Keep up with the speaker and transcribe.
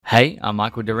Hey, I'm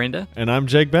Michael Dorinda, And I'm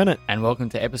Jake Bennett. and welcome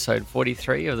to episode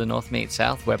 43 of the North Meets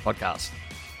South Web Podcast.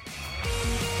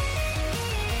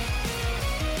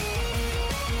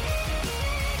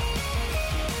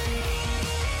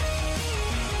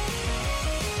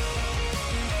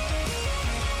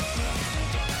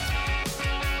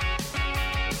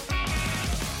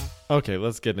 Okay,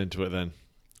 let's get into it then.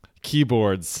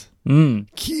 Keyboards.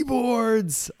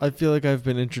 Keyboards! I feel like I've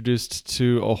been introduced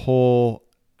to a whole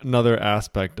another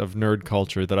aspect of nerd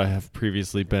culture that I have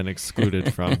previously been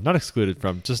excluded from. Not excluded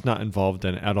from, just not involved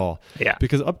in at all. Yeah.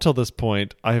 Because up till this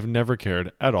point, I have never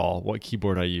cared at all what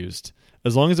keyboard I used.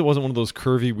 As long as it wasn't one of those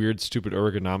curvy, weird, stupid,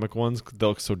 ergonomic ones, they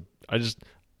look so...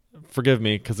 Forgive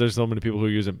me, because there's so many people who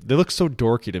use them. They look so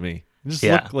dorky to me. They just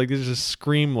look like... They just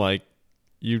scream like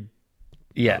you...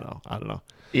 Yeah. I don't know.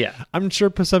 Yeah. I'm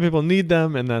sure some people need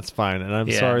them, and that's fine. And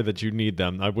I'm sorry that you need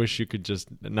them. I wish you could just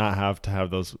not have to have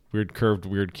those weird curved,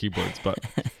 weird keyboards. But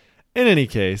in any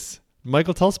case,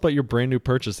 Michael, tell us about your brand new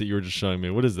purchase that you were just showing me.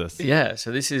 What is this? Yeah,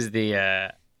 so this is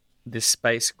the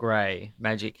Space Gray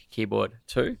Magic Keyboard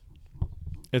 2.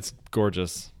 It's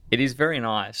gorgeous. It is very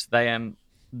nice.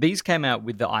 These came out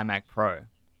with the iMac Pro.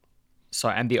 So,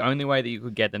 and the only way that you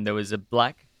could get them, there was a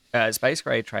black Space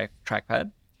Gray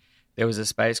trackpad. There was a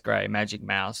Space Gray Magic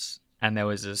Mouse, and there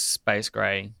was a Space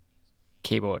Gray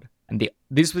keyboard. And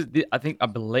I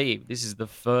believe this is the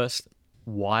first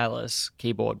wireless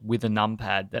keyboard with a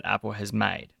numpad that Apple has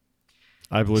made.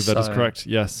 I believe that is correct.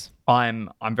 Yes. I'm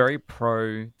very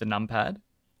pro the numpad.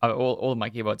 All of my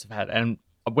keyboards have had, and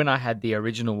when I had the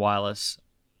original wireless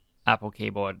Apple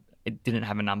keyboard, it didn't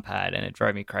have a numpad, and it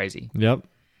drove me crazy. Yep.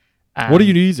 What do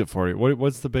you use it for?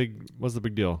 What's the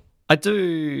big deal?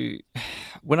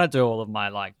 When I do all of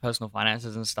my personal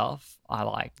finances and stuff,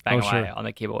 I bang away on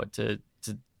the keyboard to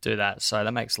do that. So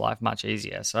that makes life much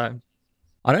easier. So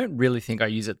I don't really think I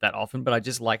use it that often, but I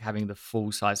just like having the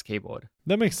full size keyboard.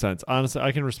 That makes sense. Honestly,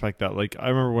 I can respect that. Like, I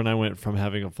remember when I went from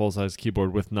having a full size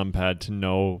keyboard with numpad to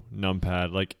no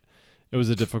numpad, it was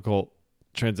a difficult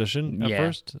transition at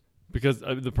first because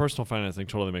the personal financing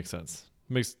totally makes sense.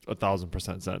 Makes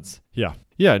 1,000% sense. Yeah.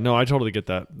 Yeah, no, I totally get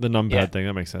that. The numpad thing,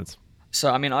 that makes sense. So,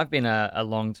 I mean, I've been a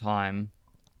long time.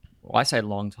 Well, I say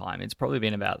long time. It's probably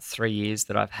been about 3 years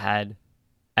that I've had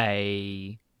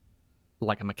a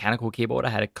mechanical keyboard. I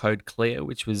had a Code Clear,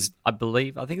 which was, I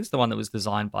think it's the one that was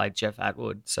designed by Jeff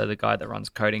Atwood. So the guy that runs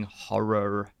Coding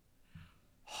Horror.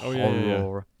 Oh,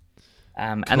 yeah.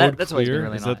 And that's always been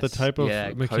really nice. Is that the type of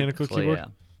mechanical keyboard?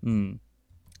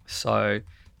 So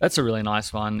that's a really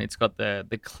nice one. It's got the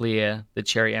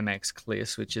Cherry MX Clear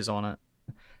switches on it.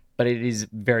 But it is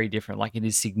very different. It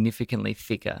is significantly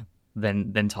thicker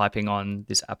than typing on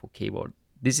this Apple keyboard.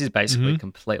 This is basically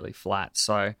completely flat.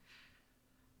 So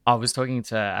I was talking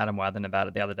to Adam Wathan about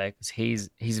it the other day because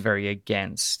he's very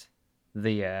against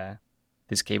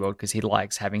this keyboard because he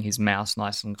likes having his mouse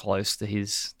nice and close to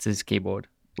his keyboard,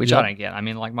 which I don't get. I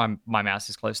mean, my mouse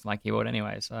is close to my keyboard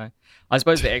anyway. So I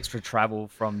suppose the extra travel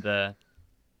from the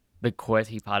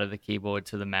QWERTY part of the keyboard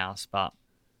to the mouse, but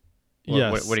what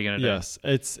are you going to do? Yes,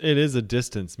 it is a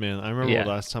distance, man. I remember the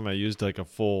last time I used a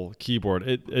full keyboard.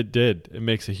 It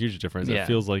makes a huge difference. It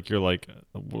feels like you're like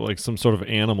some sort of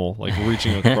animal,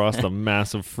 reaching across the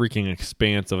massive freaking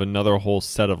expanse of another whole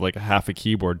set of half a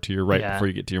keyboard to your right before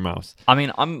you get to your mouse. I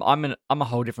mean, I'm a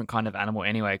whole different kind of animal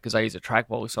anyway because I use a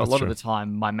trackball. So a lot of the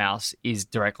time, my mouse is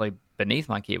directly beneath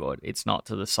my keyboard. It's not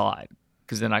to the side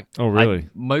because then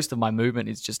most of my movement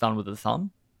is just done with the thumb.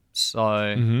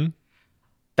 So.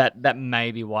 That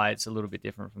may be why it's a little bit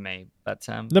different for me, but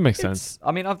that makes sense.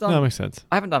 I mean, that makes sense.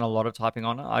 I haven't done a lot of typing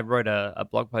on it. I wrote a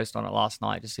blog post on it last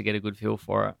night just to get a good feel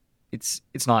for it. It's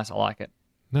nice. I like it.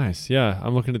 Nice, yeah.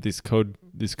 I'm looking at these code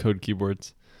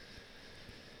keyboards.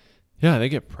 Yeah, they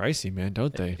get pricey, man,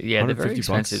 don't they? Yeah, they're very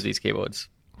expensive. These keyboards.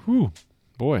 Whew,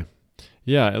 boy.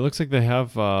 Yeah, it looks like they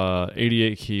have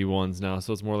 88 key ones now,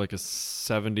 so it's more like a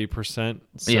 70%,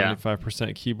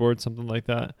 75% keyboard, something like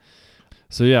that.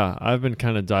 So yeah, I've been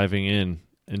kind of diving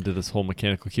into this whole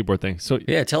mechanical keyboard thing. So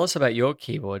yeah, tell us about your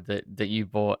keyboard that you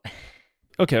bought.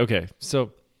 Okay.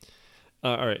 So,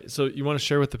 all right. So you want to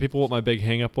share with the people what my big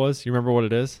hang-up was? You remember what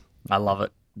it is? I love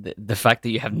it. The fact that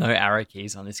you have no arrow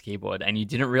keys on this keyboard and you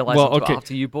didn't realize it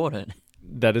after you bought it.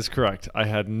 That is correct. I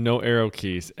had no arrow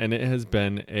keys, and it has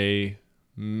been a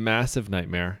massive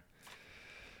nightmare.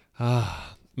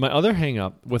 My other hang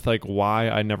up with why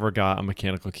I never got a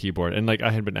mechanical keyboard, and I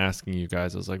had been asking you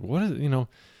guys, I was like, what is,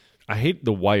 I hate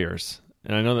the wires.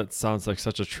 And I know that sounds like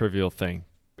such a trivial thing.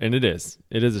 And it is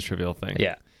a trivial thing.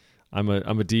 Yeah. I'm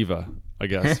a diva I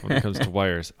guess, when it comes to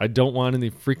wires. I don't want any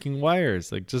freaking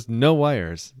wires. Like, just no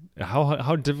wires.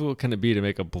 How difficult can it be to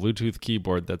make a Bluetooth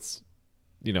keyboard that's,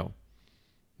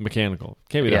 mechanical?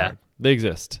 Can't be that hard. They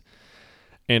exist.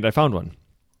 And I found one.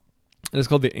 It is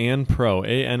called the Anne Pro,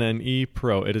 ANNE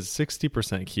Pro. It is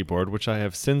 60% keyboard, which I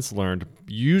have since learned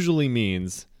usually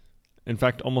means, in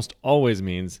fact, almost always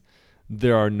means,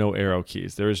 there are no arrow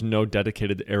keys. There is no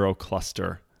dedicated arrow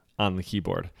cluster on the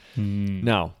keyboard.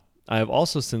 Now, I have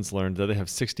also since learned that they have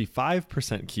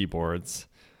 65% keyboards,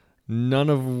 none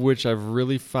of which I've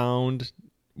really found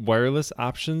wireless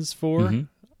options for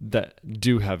that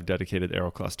do have dedicated arrow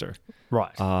cluster.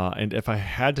 Right. And if I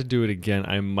had to do it again,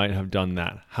 I might have done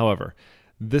that. However,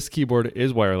 this keyboard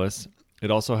is wireless.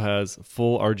 It also has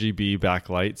full RGB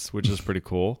backlights, which is pretty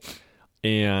cool.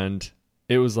 And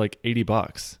it was like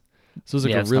 $80. So it was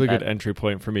like a really good entry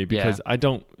point for me because I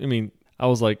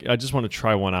was like, I just want to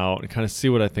try one out and kind of see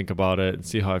what I think about it and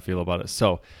see how I feel about it.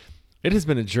 So it has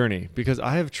been a journey because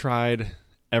I have tried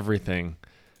everything.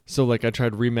 So like I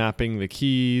tried remapping the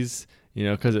keys,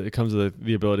 because it comes with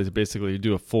the ability to basically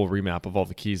do a full remap of all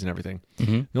the keys and everything.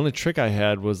 The only trick I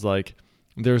had was like,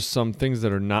 there's some things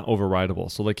that are not overridable.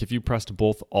 So like if you pressed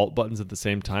both Alt buttons at the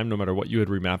same time, no matter what you had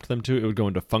remapped them to, it would go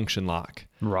into function lock.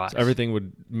 Right. So everything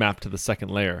would map to the second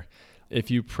layer. If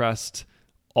you pressed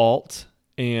Alt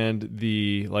and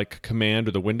the like Command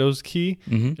or the Windows key,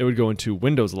 it would go into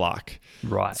Windows lock.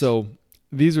 Right. So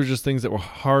these were just things that were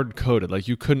hard coded. Like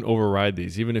you couldn't override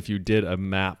these, even if you did a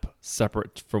map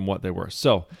separate from what they were.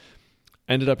 So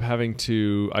ended up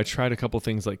I tried a couple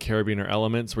things like Carabiner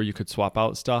Elements where you could swap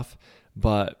out stuff,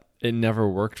 but it never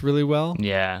worked really well.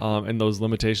 Yeah. And those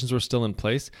limitations were still in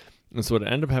place. And so what I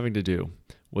ended up having to do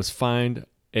was find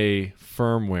a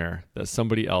firmware that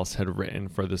somebody else had written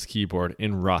for this keyboard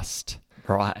in Rust.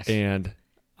 Right. And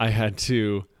I had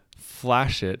to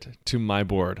flash it to my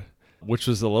board, which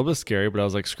was a little bit scary, but I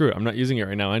was like, screw it. I'm not using it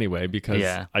right now anyway because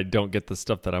I don't get the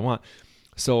stuff that I want.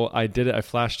 So I did it. I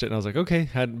flashed it and I was like, okay,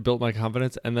 had built my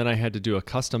confidence. And then I had to do a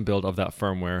custom build of that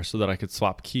firmware so that I could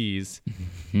swap keys.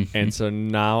 And so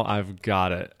now I've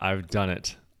got it. I've done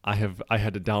it. I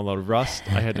had to download Rust.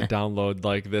 I had to download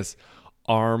like this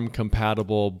ARM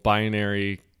compatible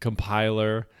binary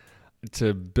compiler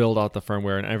to build out the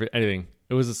firmware and everything.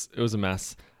 It was a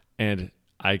mess. And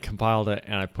I compiled it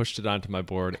and I pushed it onto my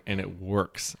board and it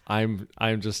works. I'm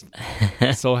just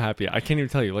so happy. I can't even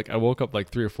tell you. Like I woke up like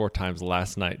 3 or 4 times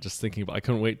last night just thinking about. I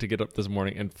couldn't wait to get up this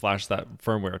morning and flash that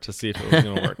firmware to see if it was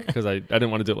going to work because I didn't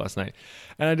want to do it last night,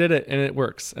 and I did it and it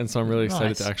works. And so I'm really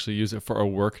excited to actually use it for a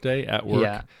work day at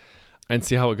work and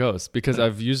see how it goes because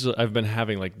I've been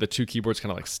having like the 2 keyboards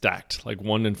kind of like stacked, like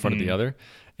one in front of the other,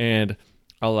 and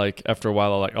after a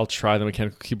while, I'll try the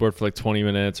mechanical keyboard for like 20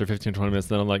 minutes or 15, 20 minutes.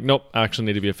 Then I'm like, nope, I actually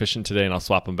need to be efficient today. And I'll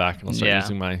swap them back and I'll start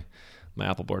using my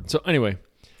Apple board. So anyway,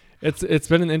 it's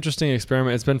been an interesting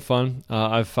experiment. It's been fun.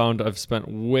 I've spent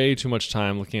way too much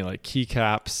time looking at like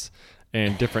keycaps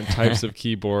and different types of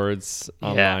keyboards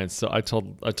online. So I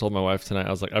told my wife tonight,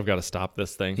 I was like, I've got to stop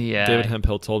this thing. Yeah. David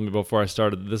Hemphill told me before I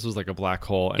started that this was like a black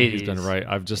hole and he's done right.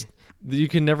 You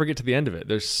can never get to the end of it.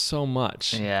 There's so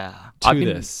much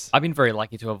this. I've been very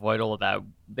lucky to avoid all of that.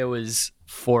 There was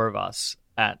 4 of us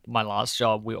at my last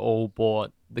job. We all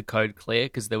bought the Code Clear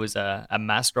because there was a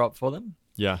mass drop for them.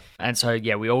 Yeah. And so,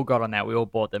 we all got on that. We all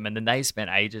bought them. And then they spent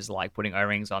ages like putting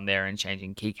O-rings on there and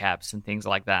changing keycaps and things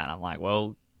like that. And I'm like,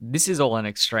 well, this is all an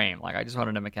extreme. Like I just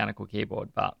wanted a mechanical keyboard.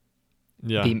 But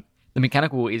the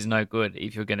mechanical is no good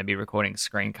if you're going to be recording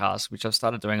screencasts, which I've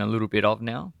started doing a little bit of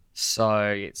now. So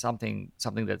it's something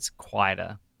that's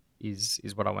quieter is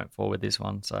what I went for with this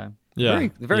one. So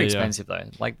very expensive though.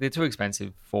 Like they're too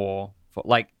expensive for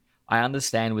like I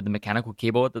understand with the mechanical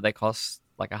keyboard that they cost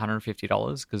like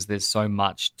 $150 because there's so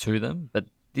much to them. But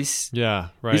this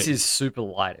is super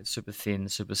light. It's super thin,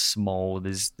 super small.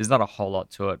 There's not a whole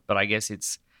lot to it. But I guess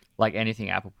it's like anything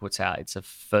Apple puts out. It's a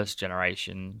first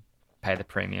generation, pay the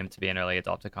premium to be an early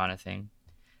adopter kind of thing.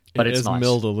 But it's nice.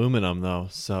 Milled aluminum, though,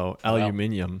 so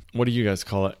aluminium. What do you guys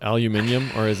call it? Aluminium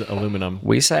or is it aluminum?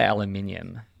 We say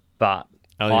aluminium, but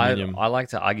I like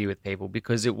to argue with people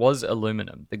because it was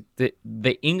aluminum.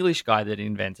 The English guy that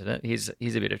invented it, here's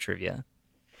a bit of trivia.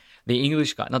 The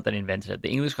English guy, not that invented it,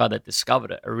 the English guy that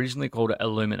discovered it originally called it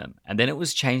aluminum, and then it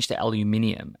was changed to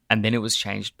aluminium, and then it was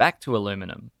changed back to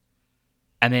aluminum.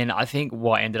 And then I think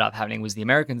what ended up happening was the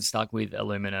Americans stuck with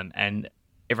aluminum, and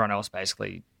everyone else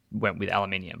basically went with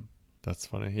aluminium. That's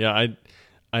funny. Yeah,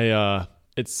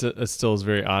 it still is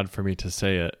very odd for me to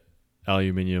say it,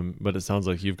 aluminium, but it sounds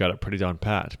like you've got it pretty down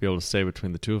pat to be able to stay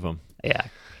between the two of them. Yeah.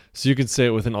 So you can say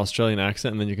it with an Australian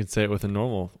accent, and then you can say it with a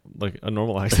normal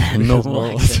accent.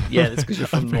 Normal accent. Yeah, that's because you're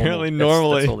from Apparently,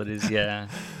 normal. normally. That's all it is. Yeah.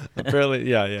 Apparently,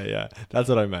 yeah. That's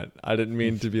what I meant. I didn't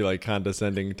mean to be like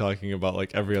condescending, talking about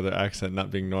like every other accent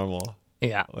not being normal.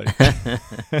 Yeah. Like,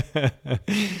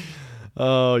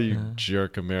 oh, you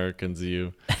jerk Americans,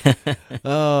 you.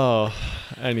 Oh,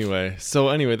 anyway.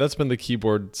 That's been the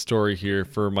keyboard story here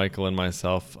for Michael and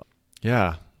myself.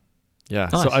 Yeah.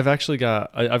 Nice. So I've actually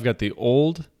got the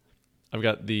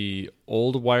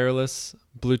old wireless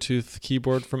Bluetooth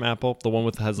keyboard from Apple, the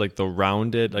one has like the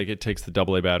rounded, like it takes the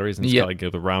AA batteries and it's got like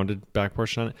the rounded back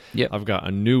portion on it. Yep. I've got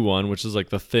a new one, which is like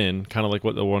the thin, kind of like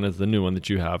what the one is, the new one that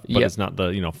you have, but it's not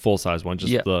the full size one,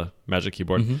 just the Magic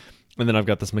Keyboard. Mm-hmm. And then I've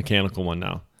got this mechanical one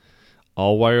now,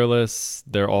 all wireless.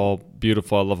 They're all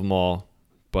beautiful. I love them all.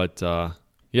 But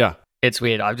yeah, it's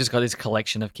weird. I've just got this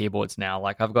collection of keyboards now.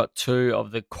 Like I've got 2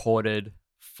 of the corded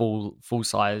full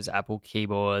size Apple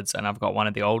keyboards, and I've got one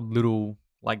of the old little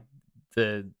like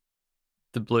the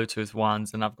Bluetooth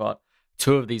ones, and I've got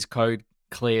 2 of these Code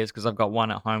Clears because I've got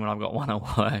one at home and I've got one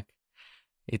at work.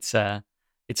 It's a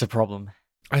problem.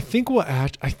 I think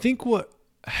what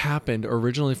happened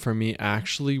originally for me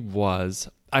actually was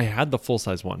I had the full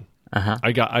size one. Uh-huh.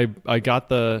 I got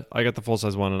the full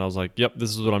size one, and I was like, "Yep,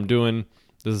 this is what I'm doing.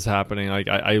 This is happening." Like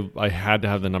I had to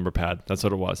have the number pad. That's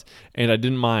what it was, and I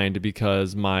didn't mind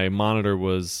because my monitor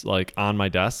was like on my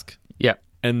desk. Yeah.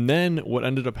 And then what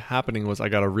ended up happening was I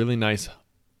got a really nice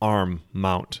arm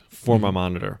mount for my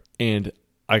monitor, and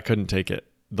I couldn't take it.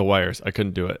 The wires, I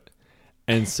couldn't do it.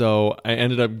 And so I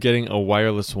ended up getting a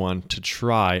wireless one to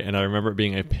try, and I remember it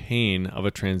being a pain of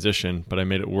a transition, but I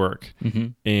made it work. Mm-hmm.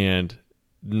 And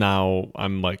now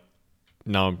I'm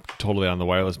totally on the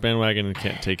wireless bandwagon and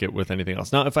can't take it with anything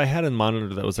else. Now, if I had a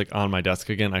monitor that was like on my desk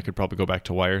again, I could probably go back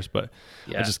to wires, but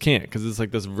I just can't because it's like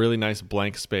this really nice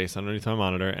blank space underneath my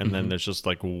monitor, and then there's just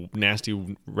like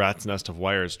nasty rat's nest of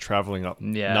wires traveling up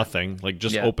nothing, like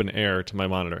just open air to my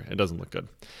monitor. It doesn't look good.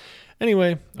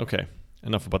 Anyway, okay,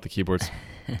 enough about the keyboards.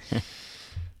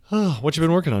 What you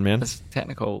been working on, man? That's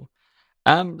technical.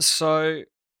 So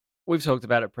we've talked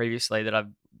about it previously that I've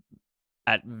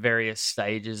at various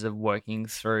stages of working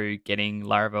through getting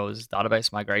Laravel's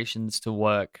database migrations to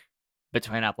work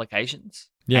between applications.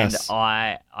 Yes. And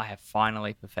I have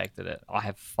finally perfected it. I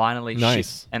have finally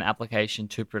shipped an application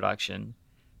to production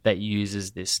that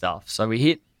uses this stuff. So we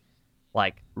hit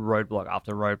like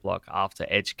roadblock after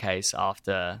edge case,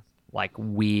 after like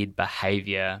weird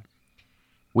behavior.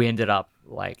 We ended up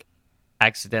like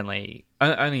accidentally,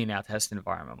 only in our test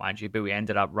environment, mind you, but we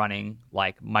ended up running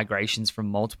like migrations from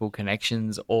multiple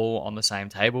connections all on the same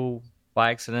table by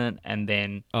accident, and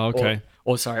then all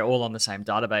on the same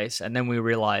database. And then we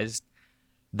realized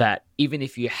that even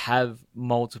if you have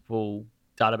multiple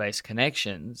database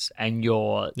connections and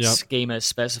your schema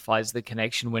specifies the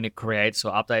connection when it creates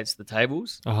or updates the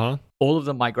tables, all of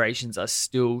the migrations are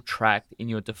still tracked in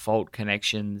your default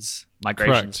connections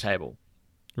migrations table.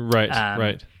 Right.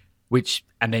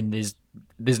 And then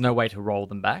there's no way to roll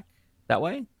them back that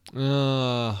way.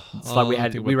 It's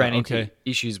like we ran into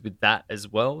issues with that as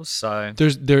well. So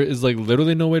there is like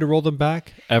literally no way to roll them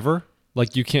back ever.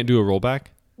 Like you can't do a rollback.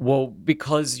 Well,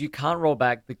 because you can't roll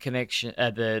back the connection.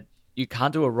 You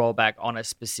can't do a rollback on a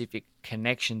specific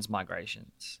connections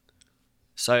migrations.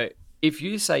 So if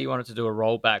you say you wanted to do a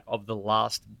rollback of the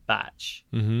last batch,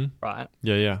 right?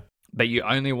 Yeah. But you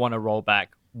only want to roll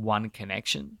back one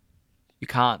connection. You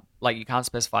can't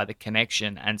specify the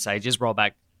connection and say just roll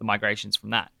back the migrations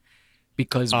from that,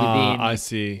 because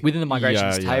within the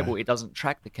migrations table it doesn't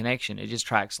track the connection. It just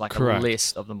tracks like a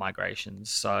list of the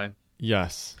migrations. So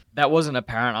yes, that wasn't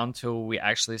apparent until we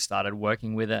actually started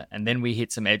working with it, and then we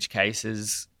hit some edge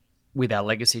cases with our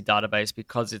legacy database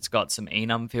because it's got some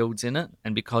enum fields in it,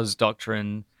 and because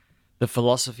Doctrine, the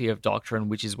philosophy of Doctrine,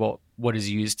 which is what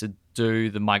is used to do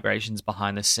the migrations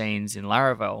behind the scenes in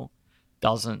Laravel,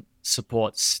 doesn't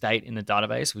support state in the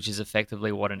database, which is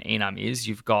effectively what an enum is.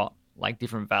 You've got like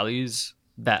different values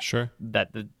that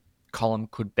the column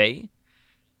could be.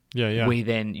 Yeah.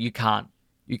 You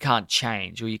can't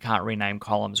change or you can't rename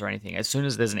columns or anything as soon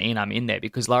as there's an enum in there,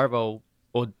 because Laravel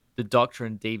or the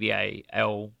Doctrine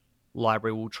DVAL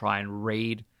library will try and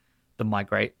read the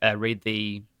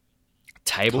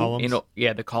table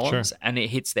the columns, and it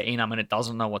hits the enum and it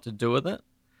doesn't know what to do with it.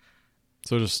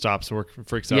 So it just stops working,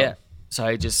 freaks out. Yeah. So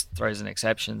it just throws an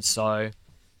exception. So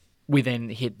we then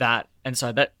hit that. And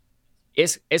so that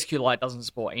SQLite doesn't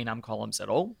support enum columns at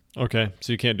all. Okay.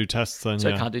 So you can't do tests then. So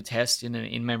it can't do tests in an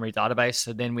in-memory database.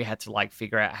 So then we had to like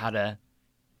figure out how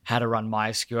to run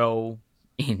MySQL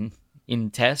in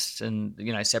tests and,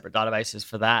 separate databases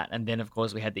for that. And then of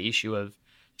course we had the issue of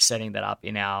setting that up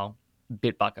in our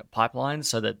Bitbucket pipeline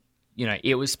so that,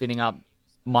 it was spinning up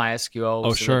MySQL.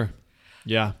 Oh, sure.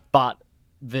 Yeah. But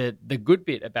the good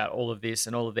bit about all of this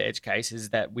and all of the edge cases is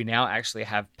that we now actually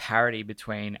have parity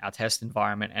between our test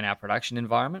environment and our production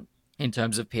environment in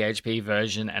terms of PHP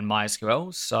version and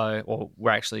MySQL. Or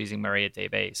we're actually using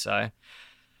MariaDB. So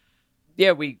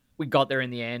yeah, we got there in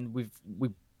the end. We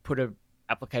put an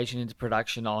application into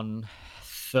production on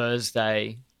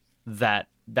Thursday that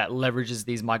leverages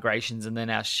these migrations and then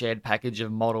our shared package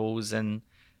of models, and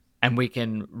we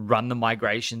can run the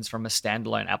migrations from a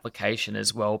standalone application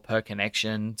as well per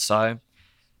connection. So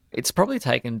it's probably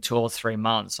taken 2 or 3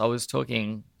 months. I was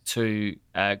talking to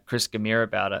Chris Gamir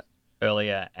about it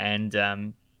earlier, and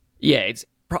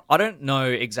I don't know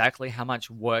exactly how much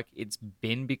work it's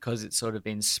been because it's sort of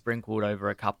been sprinkled over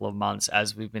a couple of months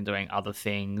as we've been doing other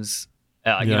things.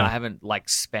 I haven't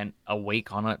spent a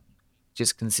week on it,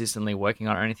 just consistently working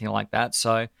on it or anything like that.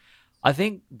 So I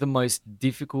think the most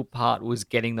difficult part was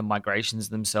getting the migrations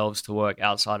themselves to work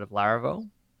outside of Laravel.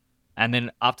 And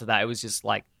then after that, it was just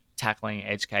tackling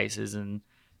edge cases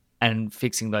and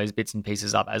fixing those bits and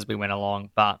pieces up as we went along.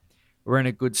 But we're in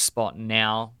a good spot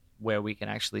now where we can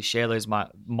actually share those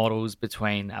models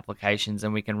between applications,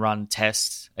 and we can run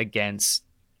tests against,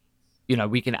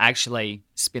 we can actually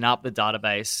spin up the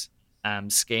database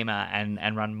schema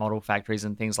and run model factories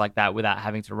and things like that without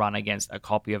having to run against a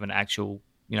copy of an actual,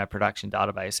 production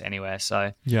database anywhere.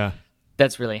 So yeah,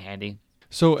 that's really handy.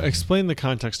 So explain the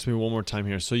context to me one more time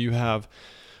here. So you have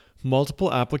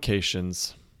multiple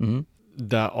applications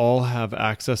that all have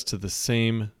access to the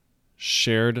same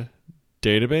shared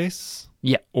database?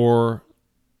 Yeah.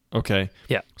 Okay.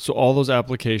 Yeah. So all those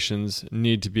applications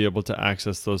need to be able to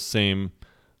access those same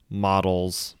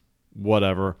models,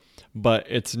 whatever, but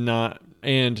it's not,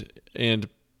 and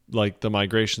the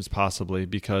migrations possibly,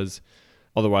 because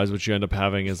otherwise what you end up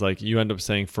having is you end up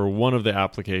saying for one of the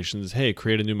applications, hey,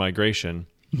 create a new migration,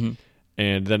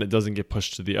 and then it doesn't get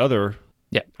pushed to the other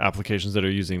applications that are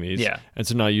using these. Yeah. And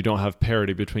so now you don't have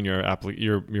parity between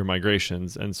your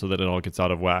migrations, and so that it all gets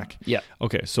out of whack. Yeah.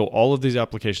 Okay, so all of these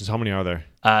applications, how many are there?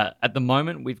 At the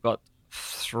moment, we've got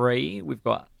 3. We've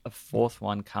got a 4th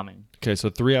one coming. Okay, so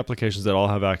 3 applications that all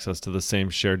have access to the same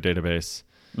shared database.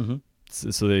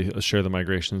 So they share the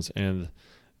migrations and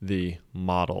the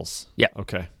models. Yeah.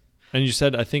 Okay. And you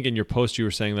said, I think in your post, you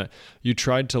were saying that you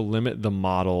tried to limit the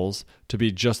models to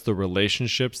be just the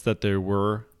relationships that there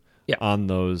were on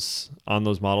those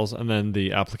models, and then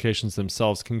the applications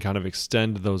themselves can kind of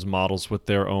extend those models with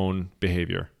their own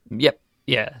behavior. Yep.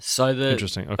 Yeah. So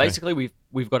Interesting. Okay. Basically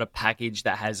we've got a package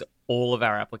that has all of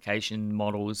our application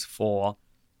models for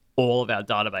all of our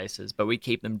databases, but we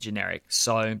keep them generic.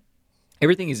 So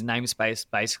everything is namespaced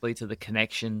basically to the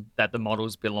connection that the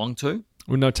models belong to.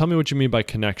 Well, now tell me what you mean by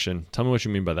connection. Tell me what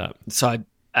you mean by that. So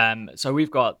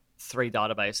we've got 3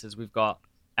 databases. We've got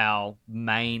our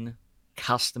main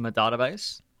customer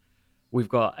database. We've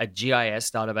got a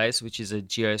GIS database, which is a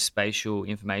geospatial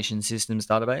information systems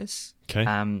database.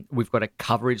 Okay. We've got a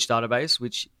coverage database,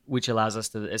 which allows us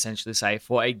to essentially say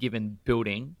for a given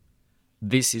building,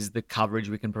 this is the coverage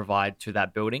we can provide to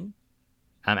that building.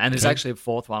 And there's actually a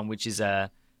 4th one, which is a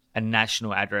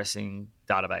national addressing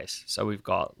database. So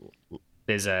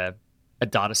there's a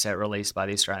data set released by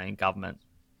the Australian government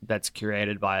that's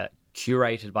curated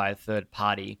by a third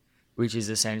party, which is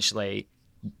essentially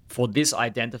for this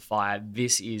identifier,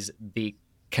 this is the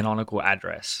canonical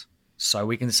address. So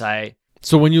we can say.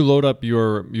 So when you load up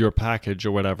your package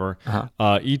or whatever,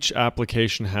 each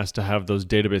application has to have those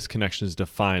database connections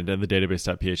defined in the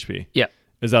database.php. Yeah.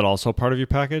 Is that also part of your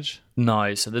package?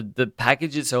 No. So the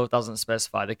package itself doesn't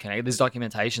specify the connect. There's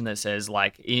documentation that says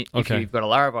if you've got a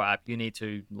Laravel app, you need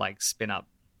to spin up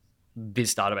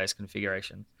this database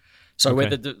configuration. So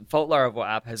where the default Laravel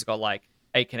app has got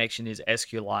a connection is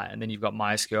SQLite, and then you've got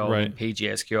MySQL, and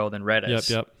PGSQL, then Redis.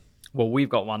 Yep. Well, we've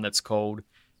got one that's called,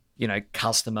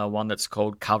 customer, one that's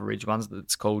called coverage, one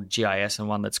that's called GIS, and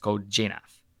one that's called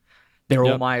GNAF. They're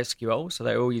all MySQL, so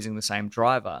they're all using the same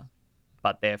driver,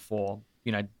 but therefore,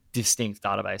 distinct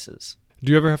databases.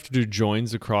 Do you ever have to do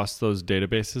joins across those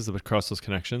databases, across those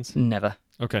connections? Never.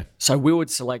 Okay. So we would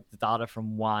select the data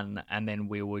from one, and then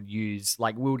we would use,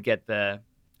 we would get the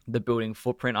building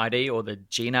footprint ID or the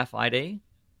GNAF ID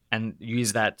and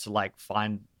use that to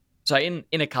find. So in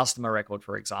a customer record,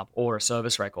 for example, or a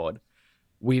service record,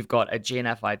 we've got a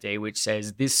GNAF ID which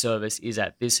says this service is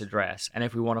at this address. And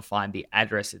if we want to find the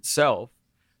address itself,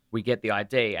 we get the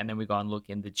ID and then we go and look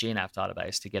in the GNAF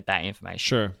database to get that information.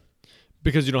 Sure.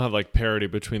 Because you don't have parity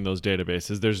between those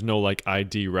databases. There's no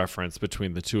ID reference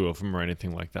between the two of them or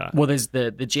anything like that. Well, there's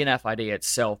the GNAF ID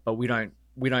itself, but we don't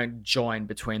join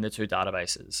between the two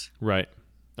databases. Right.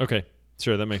 Okay.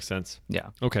 Sure, that makes sense. Yeah.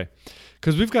 Okay.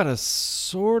 Because we've got a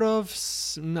sort of,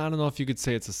 I don't know if you could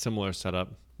say it's a similar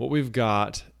setup. What we've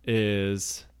got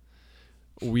is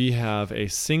we have a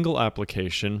single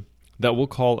application that we'll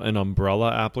call an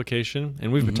umbrella application.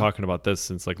 And we've been talking about this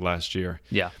since like last year.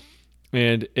 Yeah.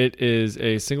 And it is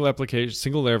a single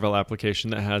Laravel application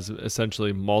that has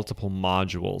essentially multiple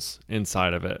modules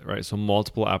inside of it, right? So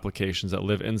multiple applications that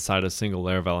live inside a single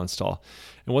Laravel install.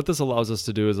 And what this allows us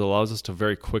to do is it allows us to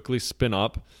very quickly spin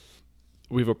up.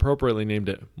 We've appropriately named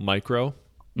it Micro.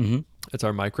 It's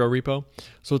our micro repo.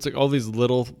 So it's like all these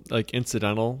little like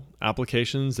incidental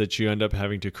applications that you end up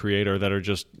having to create or that are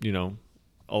just,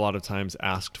 a lot of times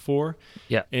asked for.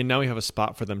 Yeah. And now we have a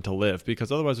spot for them to live,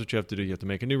 because otherwise what you have to do, you have to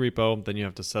make a new repo, then you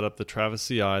have to set up the Travis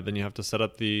CI, then you have to set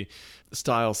up the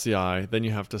Style CI, then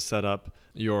you have to set up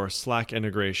your Slack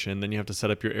integration, then you have to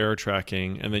set up your error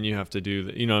tracking, and then you have to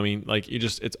do like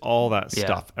it's all that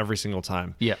stuff every single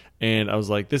time. Yeah. And I was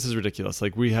like, this is ridiculous.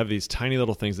 Like, we have these tiny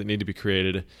little things that need to be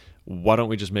created. Why don't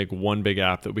we just make one big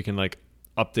app that we can like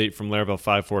update from Laravel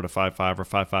 5.4 to 5.5 or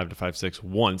 5.5 to 5.6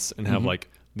 once and have like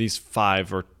these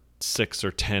 5 or 6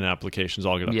 or 10 applications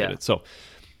all get updated. Yeah. So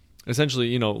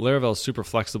essentially, Laravel is super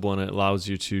flexible and it allows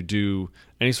you to do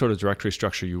any sort of directory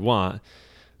structure you want.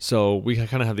 So we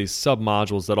kind of have these sub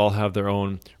modules that all have their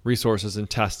own resources and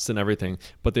tests and everything,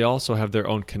 but they also have their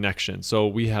own connection. So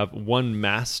we have one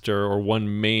master or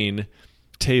one main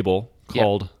table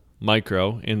called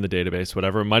Micro in the database,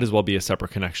 whatever. It might as well be a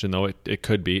separate connection, though. It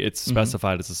could be. It's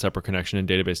specified as a separate connection in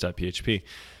database.php.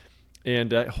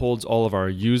 And that holds all of our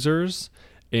users,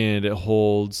 and it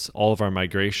holds all of our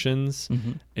migrations,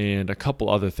 and a couple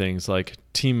other things like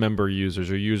team member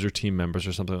users or user team members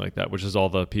or something like that, which is all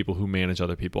the people who manage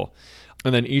other people.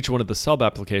 And then each one of the sub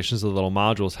applications, the little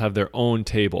modules, have their own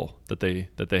table that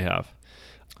they have.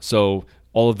 So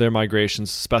all of their migrations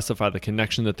specify the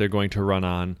connection that they're going to run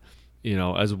on,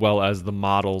 as well as the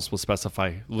models will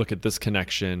specify, look at this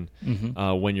connection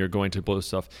when you're going to blow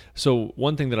stuff. So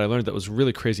one thing that I learned that was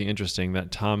really crazy interesting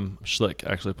that Tom Schlick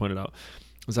actually pointed out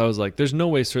is I was like, there's no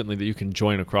way certainly that you can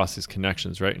join across these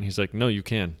connections, right? And he's like, no, you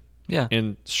can. Yeah.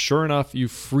 And sure enough, you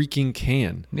freaking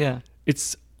can. Yeah.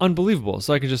 It's unbelievable.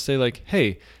 So I can just say like,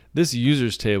 hey, this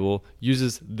users table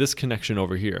uses this connection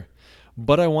over here,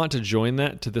 but I want to join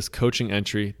that to this coaching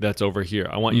entry that's over here.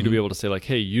 I want you to be able to say like,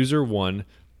 hey, user 1,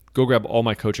 go grab all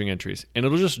my coaching entries, and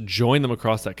it'll just join them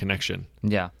across that connection.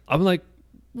 Yeah. I'm like,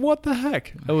 what the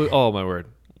heck? Oh my word.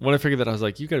 When I figured that, I was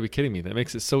like, you got to be kidding me. That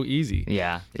makes it so easy.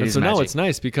 Yeah. And so now it's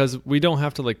nice because we don't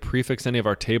have to like prefix any of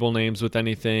our table names with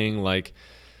anything. Like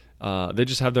they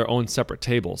just have their own separate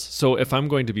tables. So if I'm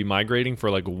going to be migrating for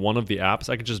like one of the apps,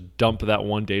 I can just dump that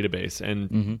one database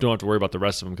and don't have to worry about the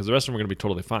rest of them, because the rest of them are going to be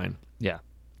totally fine. Yeah.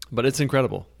 But it's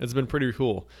incredible. It's been pretty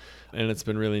cool. And it's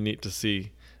been really neat to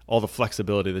see all the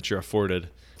flexibility that you're afforded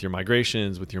with your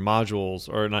migrations, with your modules,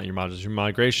 or not your modules, your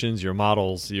migrations, your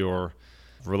models, your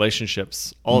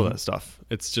relationships, all of that stuff.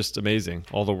 It's just amazing.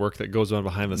 All the work that goes on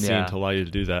behind the scene to allow you to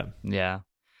do that. Yeah.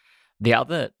 The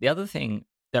other thing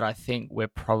that I think we're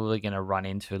probably going to run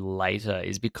into later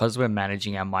is, because we're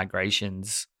managing our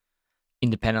migrations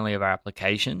independently of our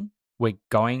application, we're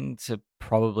going to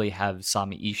probably have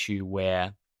some issue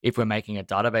where if we're making a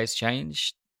database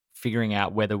change, figuring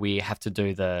out whether we have to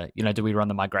do do we run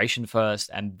the migration first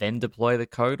and then deploy the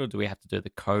code, or do we have to do the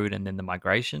code and then the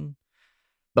migration?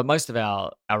 But most of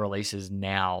our releases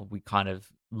now, we kind of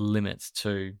limit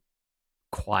to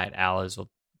quiet hours or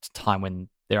time when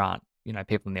there aren't,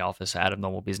 people in the office out of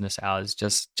normal business hours,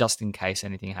 just in case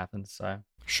anything happens. So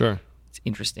sure, it's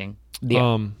interesting.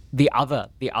 The other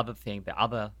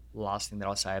last thing that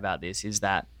I'll say about this is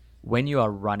that when you are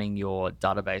running your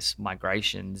database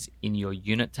migrations in your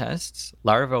unit tests,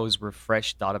 Laravel's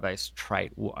refresh database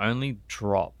trait will only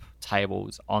drop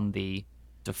tables on the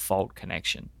default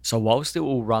connection. So whilst it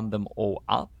will run them all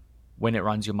up, when it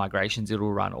runs your migrations, it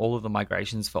will run all of the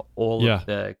migrations for all of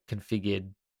the configured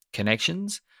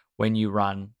connections. When you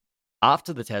run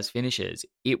after the test finishes,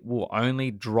 it will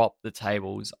only drop the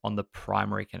tables on the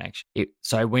primary connection.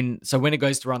 So when it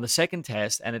goes to run the second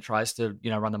test and it tries to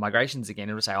run the migrations again,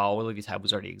 it'll say, oh, all of your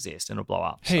tables already exist, and it'll blow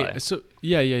up. Hey, so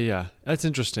yeah, that's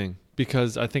interesting,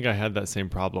 because I think I had that same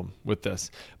problem with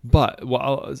this. But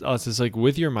it's just like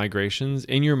with your migrations,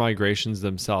 in your migrations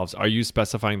themselves, are you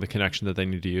specifying the connection that they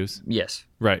need to use? Yes.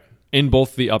 Right. In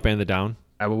both the up and the down?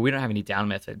 Well, we don't have any down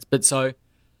methods,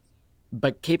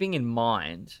 but keeping in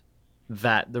mind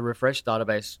that the refresh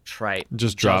database trait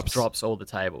just drops all the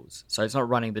tables. So it's not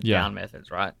running the down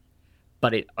methods, right?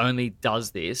 But it only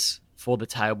does this for the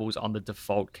tables on the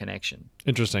default connection.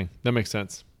 Interesting. That makes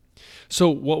sense. So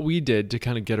what we did to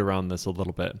kind of get around this a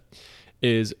little bit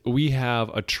is we have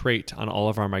a trait on all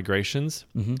of our migrations.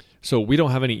 So we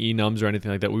don't have any enums or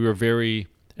anything like that. We were very,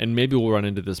 and maybe we'll run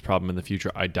into this problem in the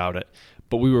future, I doubt it,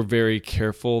 but we were very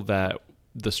careful that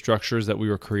the structures that we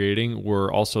were creating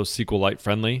were also SQLite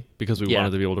friendly, because we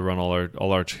wanted to be able to run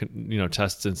all our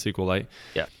tests in SQLite.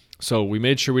 Yeah. So we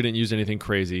made sure we didn't use anything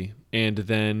crazy. And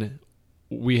then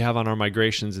we have on our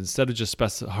migrations, instead of just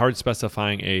hard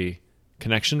specifying a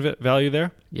connection value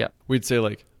there, we'd say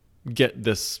like, get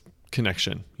this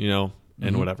connection,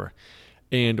 and whatever.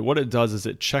 And what it does is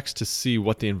it checks to see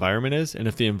what the environment is. And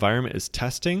if the environment is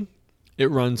testing,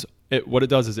 what it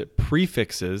does is it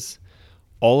prefixes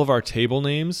all of our table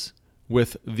names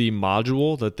with the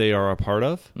module that they are a part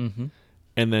of,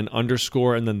 and then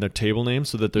underscore and then their table name,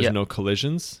 so that there's no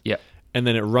collisions. And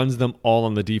then it runs them all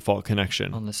on the default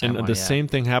connection. On the same one, the same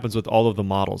thing happens with all of the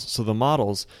models. So the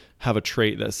models have a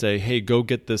trait that say, hey, go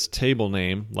get this table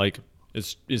name. Like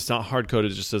it's not hard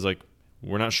coded. It just says like,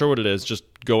 we're not sure what it is. Just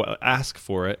go ask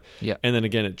for it. And then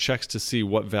again, it checks to see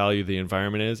what value the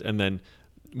environment is, and then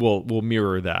we'll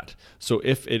mirror that. So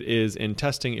if it is in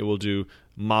testing, it will do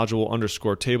module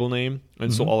underscore table name.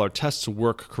 And so all our tests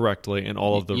work correctly, and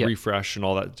all of the refresh and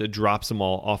all that, it drops them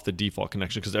all off the default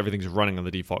connection, because everything's running on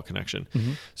the default connection.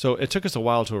 So it took us a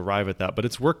while to arrive at that, but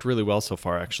it's worked really well so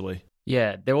far, actually.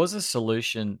 Yeah, there was a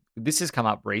solution. This has come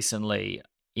up recently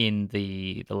in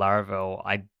the Laravel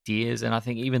ideas, and I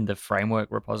think even the framework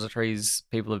repositories,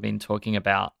 people have been talking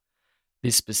about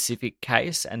this specific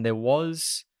case. And there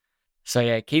was,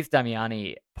 Keith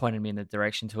Damiani pointed me in the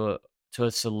direction to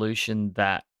a solution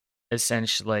that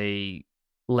essentially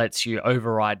lets you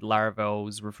override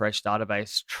Laravel's refresh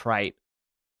database trait,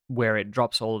 where it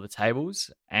drops all of the tables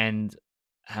and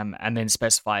then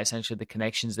specify essentially the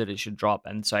connections that it should drop.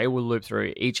 And so it will loop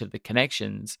through each of the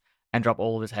connections and drop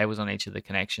all of the tables on each of the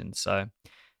connections. So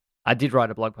I did write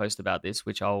a blog post about this,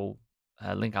 which I'll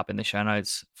link up in the show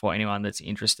notes for anyone that's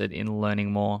interested in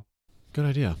learning more. Good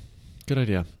idea.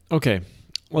 Okay,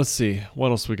 let's see. What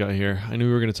else we got here? I knew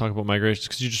we were going to talk about migrations,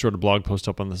 because you just wrote a blog post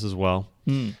up on this as well.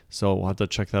 So we'll have to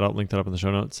check that out, link that up in the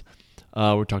show notes.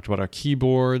 We talked about our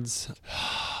keyboards.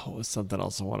 What was something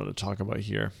else I wanted to talk about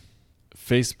here?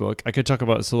 Facebook. I could talk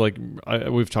about,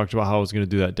 we've talked about how I was going to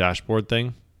do that dashboard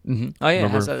thing. Oh yeah,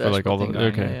 remember, for like all the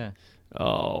okay. Yeah.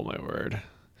 Oh my word!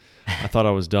 I thought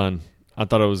I was done. I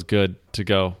thought I was good to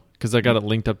go, because I got it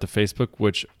linked up to Facebook.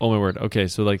 Which, oh my word! Okay,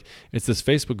 so like it's this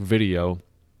Facebook video,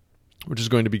 which is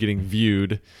going to be getting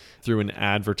viewed through an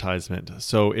advertisement.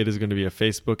 So it is going to be a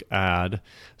Facebook ad.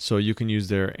 So you can use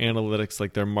their analytics,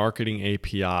 like their marketing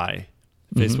API,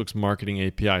 Facebook's marketing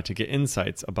API, to get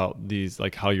insights about these,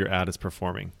 like how your ad is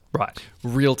performing. Right.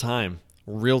 Real time.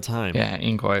 Yeah,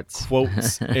 in quotes.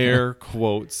 Quotes, air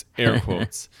quotes,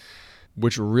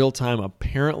 which real time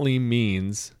apparently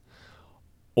means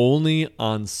only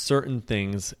on certain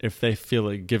things if they feel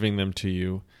like giving them to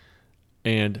you,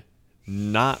 and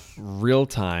not real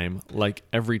time, like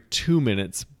every 2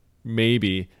 minutes,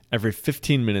 maybe every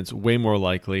 15 minutes, way more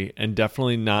likely, and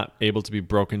definitely not able to be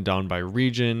broken down by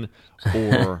region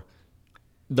or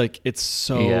like it's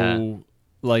so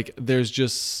like there's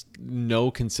just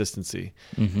no consistency.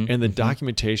 And the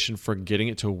documentation for getting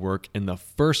it to work in the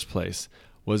first place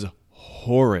was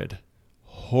horrid.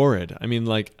 I mean,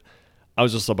 like I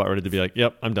was just about ready to be like,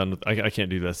 yep, I'm done with I can't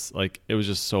do this. Like it was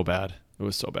just so bad. It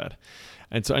was so bad.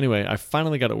 And so anyway, I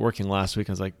finally got it working last week.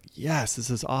 I was like, yes, this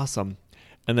is awesome.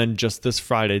 And then just this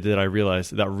Friday did I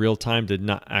realize that real time did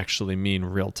not actually mean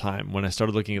real time. When I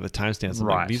started looking at the timestamps, I'm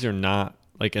like, these are not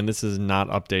like, and this is not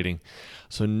updating.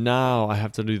 So now I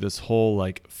have to do this whole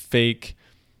like fake,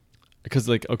 because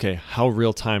like, okay, how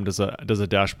real time does a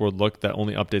dashboard look that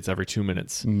only updates every 2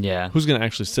 minutes? Yeah. Who's going to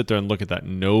actually sit there and look at that?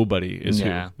 Nobody is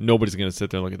who. Nobody's going to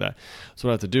sit there and look at that. So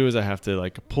what I have to do is I have to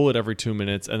like pull it every 2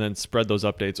 minutes and then spread those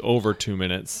updates over 2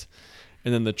 minutes.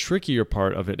 And then the trickier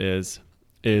part of it is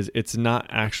it's not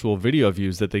actual video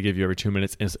views that they give you every 2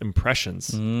 minutes, it's impressions.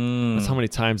 That's how many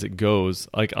times it goes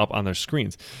like up on their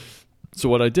screens. So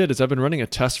what I did is I've been running a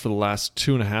test for the last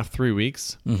 2.5, 3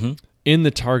 weeks in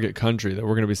the target country that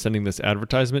we're going to be sending this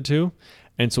advertisement to.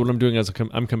 And so what I'm doing is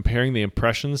I'm comparing the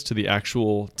impressions to the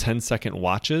actual 10-second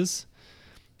watches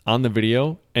on the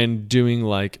video and doing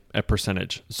like a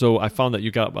percentage. So I found that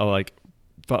you got like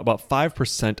about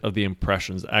 5% of the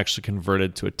impressions actually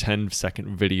converted to a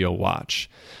 10-second video watch.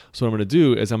 So what I'm going to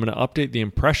do is I'm going to update the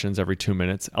impressions every 2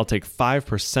 minutes. I'll take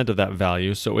 5% of that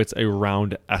value, so it's a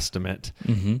round estimate,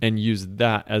 and use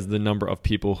that as the number of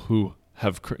people who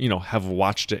have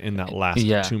watched it in that last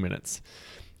 2 minutes.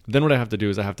 Then what I have to do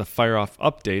is I have to fire off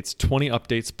updates, 20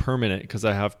 updates per minute, because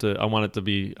I want it to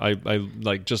be, I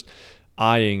like just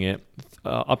eyeing it.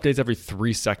 Updates every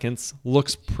 3 seconds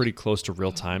looks pretty close to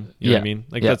real time. You know what I mean?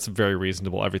 Like that's very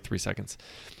reasonable, every 3 seconds.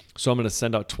 So I'm going to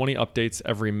send out 20 updates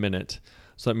every minute.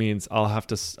 So that means I'll have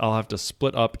to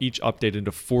split up each update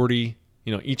into 40,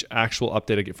 each actual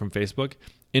update I get from Facebook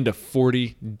into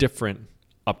 40 different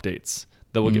updates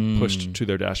that will get pushed to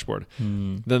their dashboard.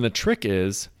 Then the trick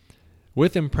is,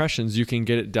 with impressions, you can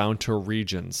get it down to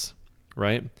regions,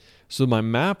 right? So my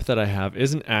map that I have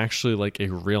isn't actually like a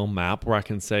real map where I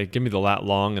can say, give me the lat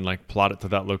long and like plot it to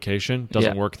that location.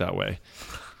 Doesn't work that way.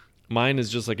 Mine is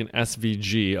just like an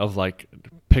SVG of like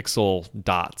pixel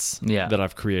dots that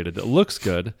I've created. It looks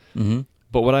good.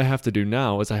 But what I have to do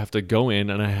now is I have to go in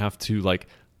and I have to like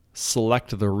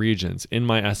select the regions in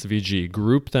my SVG,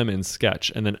 group them in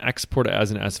Sketch, and then export it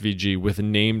as an SVG with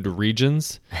named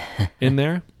regions in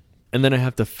there. And then I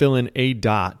have to fill in a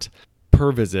dot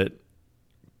per visit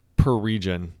per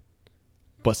region,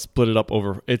 but split it up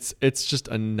over. It's just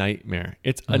a nightmare.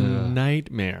 It's a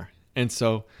nightmare. And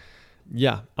so,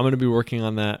 yeah, I'm going to be working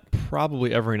on that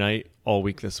probably every night all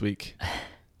week this week.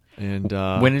 And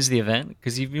when is the event?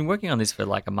 Because you've been working on this for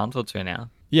like a month or two now.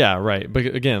 Yeah, right. But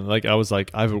again, like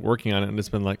I've been working on it and it's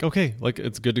been like, okay, like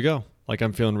it's good to go. Like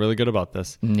I'm feeling really good about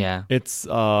this. Yeah. It's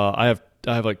I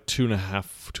have like 2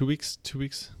 weeks.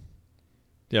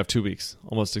 Yeah, I have 2 weeks,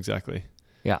 almost exactly.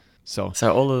 Yeah. So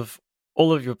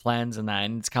all of your plans and that,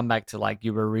 and it's come back to like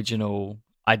your original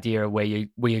idea where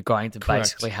you're going to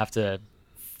basically have to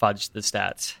fudge the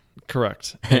stats.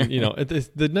 Correct. And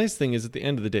the nice thing is at the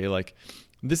end of the day, like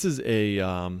this is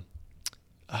a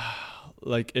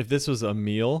like if this was a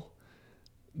meal,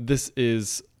 this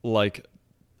is like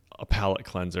a palate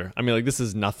cleanser. I mean, like this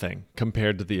is nothing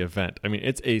compared to the event. I mean,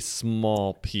 it's a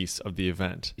small piece of the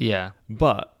event. Yeah.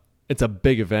 But it's a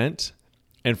big event,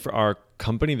 and for our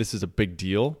company, this is a big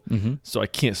deal. So I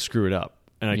can't screw it up,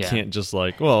 and I can't just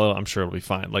like, well, I'm sure it'll be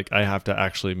fine. Like I have to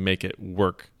actually make it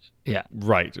work,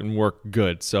 right, and work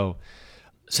good. So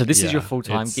this is your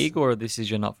full-time gig, or this is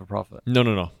your not-for-profit?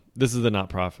 No. This is the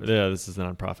not-profit. Yeah, this is the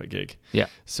non-profit gig. Yeah.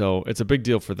 So it's a big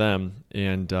deal for them,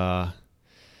 and So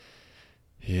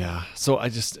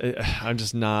I'm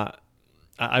just not.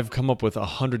 I've come up with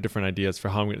 100 different ideas for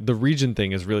how the region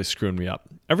thing is really screwing me up.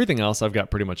 Everything else I've got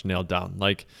pretty much nailed down.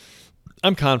 Like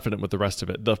I'm confident with the rest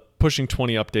of it. The pushing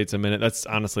 20 updates a minute, that's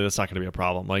not going to be a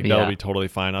problem. Like that'll be totally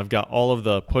fine. I've got all of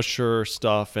the pusher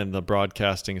stuff and the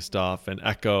broadcasting stuff and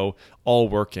Echo all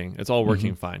working. It's all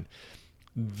working fine.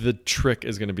 The trick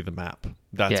is going to be the map.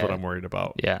 That's what I'm worried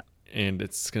about. Yeah. And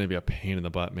it's going to be a pain in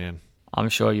the butt, man. I'm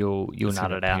sure you'll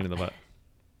nut it out. Pain in the butt.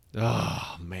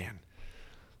 Oh, man.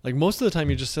 Like most of the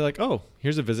time you just say like, oh,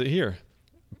 here's a visit here.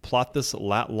 Plot this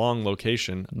lat long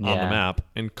location on the map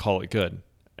and call it good.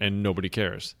 And nobody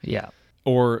cares. Yeah.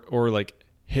 Or like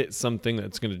hit something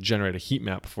that's going to generate a heat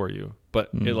map for you. But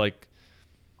I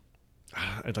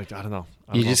don't know.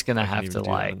 You're just going to have to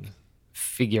like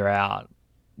figure out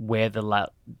where the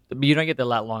lat, but you don't get the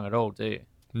lat long at all, do you?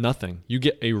 Nothing. You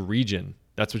get a region.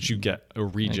 That's what you get. A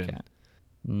region.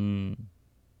 Okay.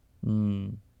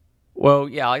 Well,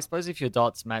 yeah, I suppose if your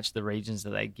dots match the regions that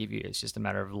they give you, it's just a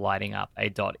matter of lighting up a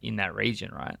dot in that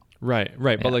region, right? Right.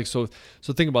 Yeah. But like, so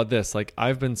think about this. Like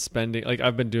I've been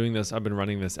doing this, I've been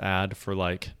running this ad for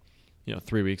like,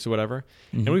 3 weeks or whatever.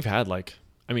 And we've had like,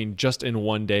 I mean, just in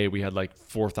one day, we had like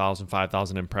 4,000,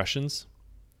 5,000 impressions.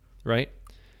 Right.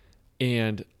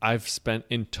 And I've spent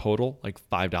in total like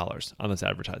 $5 on this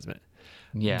advertisement.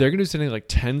 Yeah. They're going to be spending like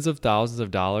tens of thousands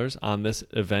of dollars on this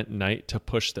event night to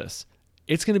push this.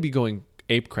 It's going to be going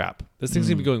ape crap. This thing's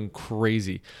going to be going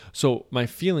crazy. So my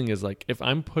feeling is like, if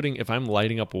I'm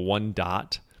lighting up one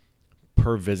dot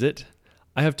per visit,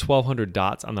 I have 1,200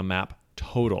 dots on the map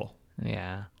total.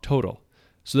 Yeah. Total.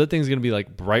 So that thing's going to be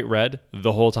like bright red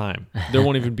the whole time. There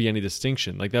won't even be any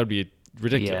distinction. Like that would be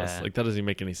ridiculous. Yeah. Like that doesn't even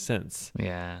make any sense.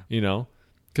 Yeah.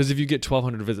 Because if you get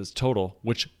 1,200 visits total,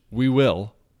 which we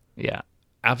will. Yeah.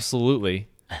 Absolutely.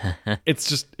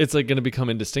 It's like going to become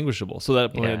indistinguishable. So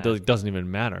that point it doesn't even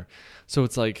matter. So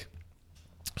it's like,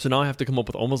 so now I have to come up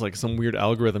with almost like some weird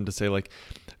algorithm to say like,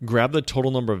 grab the total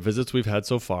number of visits we've had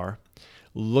so far,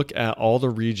 look at all the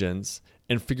regions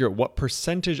and figure out what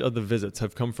percentage of the visits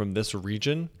have come from this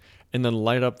region and then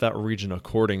light up that region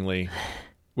accordingly,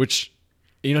 which,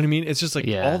 you know what I mean? It's just like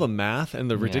all the math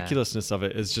and the ridiculousness of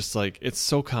it is just like, it's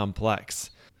so complex.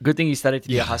 Good thing you studied to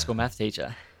be a high school math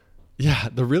teacher. Yeah,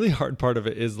 the really hard part of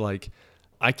it is like,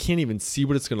 I can't even see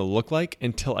what it's going to look like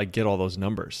until I get all those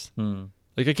numbers.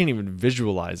 Like I can't even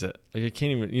visualize it. Like I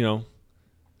can't even,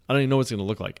 I don't even know what it's going to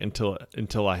look like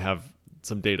until I have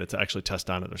some data to actually test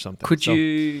on it or something. Could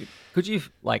you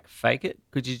like fake it?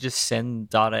 Could you just send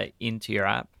data into your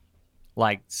app?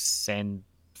 Like send,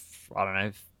 I don't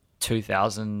know,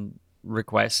 2,000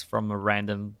 requests from a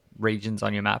random regions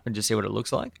on your map and just see what it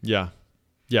looks like? Yeah.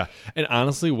 Yeah. And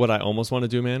honestly, what I almost want to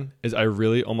do, man, is I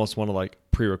really almost want to like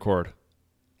pre-record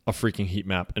a freaking heat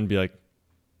map and be like,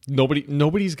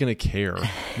 nobody's going to care.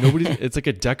 It's like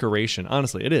a decoration.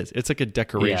 Honestly, it is. It's like a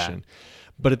decoration. Yeah.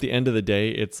 But at the end of the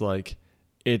day, it's like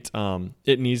it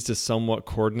needs to somewhat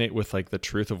coordinate with like the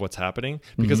truth of what's happening,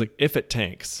 because like if it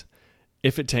tanks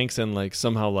and like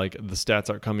somehow like the stats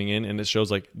aren't coming in and it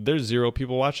shows like there's 0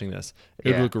 people watching this,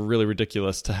 it would look really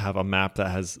ridiculous to have a map that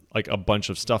has like a bunch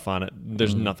of stuff on it.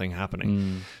 There's nothing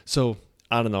happening. So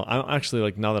I don't know. I'm actually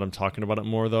like, now that I'm talking about it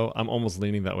more though, I'm almost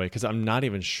leaning that way, because I'm not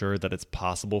even sure that it's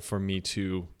possible for me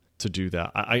to do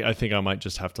that. I think I might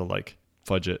just have to like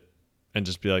fudge it and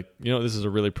just be like, this is a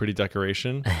really pretty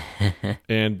decoration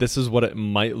and this is what it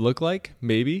might look like,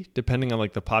 maybe depending on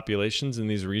like the populations in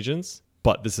these regions.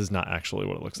 But this is not actually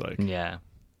what it looks like. Yeah.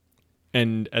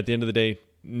 And at the end of the day,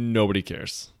 nobody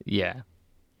cares. Yeah.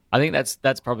 I think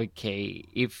that's probably key.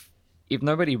 If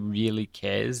nobody really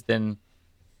cares, then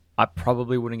I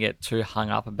probably wouldn't get too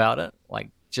hung up about it. Like,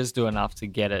 just do enough to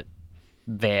get it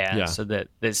there so that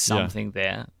there's something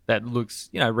there that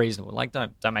looks, reasonable. Like,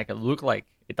 don't make it look like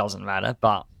it doesn't matter.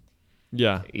 But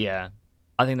yeah.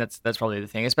 I think that's probably the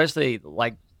thing. Especially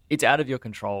like it's out of your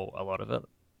control, a lot of it.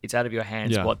 It's out of your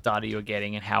hands what data you're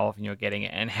getting and how often you're getting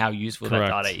it and how useful that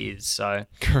data is. So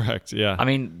correct, yeah. I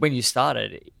mean, when you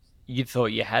started, you thought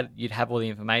you'd have all the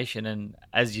information, and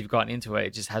as you've gotten into it,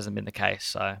 it just hasn't been the case.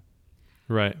 So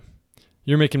right.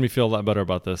 You're making me feel a lot better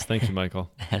about this. Thank you, Michael.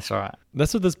 That's all right.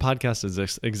 That's what this podcast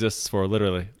exists for,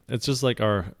 literally. It's just like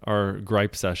our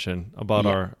gripe session about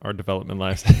our development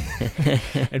lives.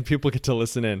 And people get to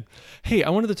listen in. Hey, I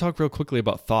wanted to talk real quickly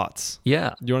about thoughts.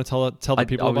 Yeah. Do you want to tell the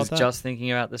people about that? I was just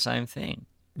thinking about the same thing.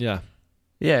 Yeah.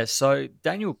 Yeah, so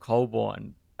Daniel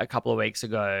Colborn, a couple of weeks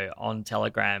ago on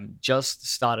Telegram, just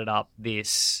started up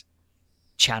this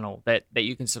channel that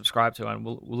you can subscribe to, and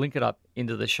we'll link it up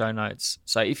into the show notes.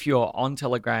 So if you're on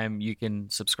Telegram, you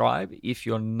can subscribe. If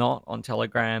you're not on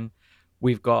Telegram,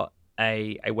 we've got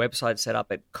a website set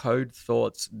up at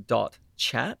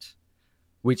codethoughts.chat,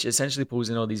 which essentially pulls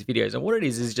in all these videos. And what it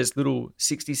is just little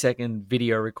 60-second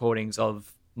video recordings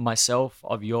of myself,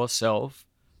 of yourself,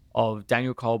 of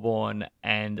Daniel Colborn,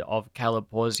 and of Caleb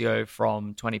Porzio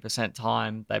from 20%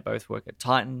 Time. They both work at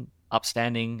Titan,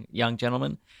 upstanding young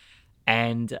gentlemen.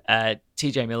 And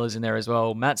TJ Miller's in there as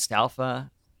well. Matt Stauffer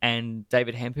and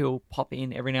David Hemphill pop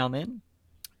in every now and then.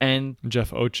 And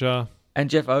Jeff Ocha,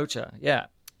 yeah.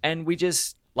 And we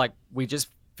just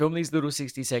film these little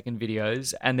 60-second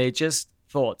videos, and they're just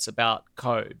thoughts about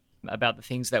code, about the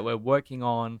things that we're working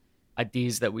on,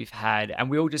 ideas that we've had, and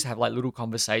we all just have like little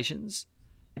conversations.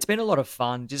 It's been a lot of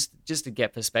fun just to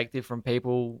get perspective from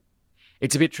people.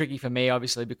 It's a bit tricky for me,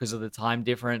 obviously, because of the time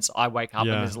difference. I wake up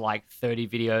and there's like 30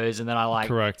 videos, and then I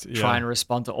try and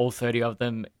respond to all 30 of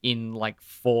them in like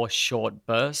 4 short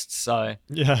bursts. So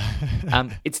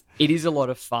it is a lot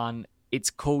of fun.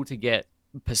 It's cool to get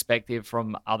perspective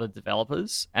from other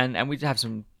developers, and we have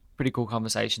some pretty cool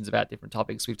conversations about different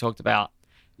topics. We've talked about,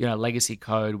 legacy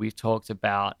code. We've talked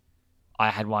about, I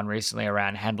had one recently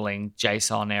around handling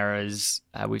JSON errors.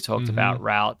 We've talked about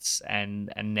routes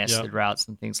and nested routes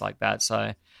and things like that.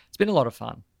 So it's been a lot of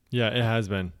fun. Yeah, it has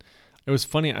been. It was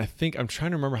funny. I think I'm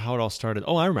trying to remember how it all started.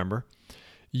 Oh, I remember.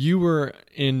 You were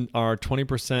in our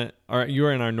 20%, or you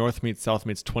were in our North Meets South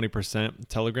Meets 20%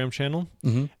 Telegram channel,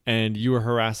 and you were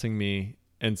harassing me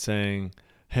and saying,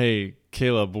 "Hey,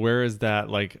 Caleb, where is that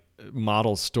like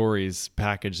model stories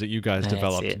package that you guys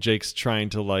developed? Jake's trying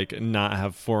to like not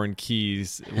have foreign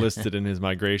keys listed in his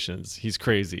migrations. He's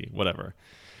crazy, whatever."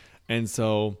 And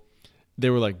so they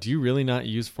were like, "Do you really not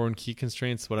use foreign key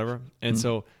constraints, whatever?" And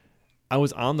so I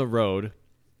was on the road,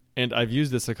 and I've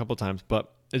used this a couple times,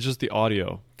 but it's just the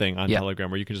audio thing on Telegram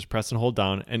where you can just press and hold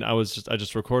down. And I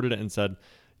just recorded it and said,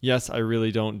 "Yes, I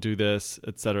really don't do this,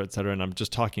 et cetera, et cetera." And I'm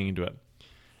just talking into it.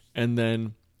 And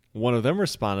then one of them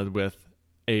responded with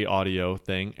a audio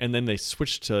thing, and then they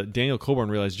switched to Daniel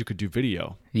Colborn, realized you could do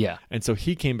video. Yeah. And so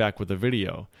he came back with a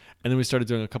video, and then we started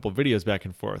doing a couple of videos back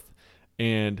and forth,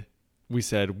 and we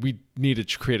said we need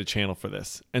to create a channel for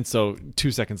this. And so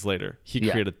 2 seconds later, he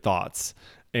created Thoughts,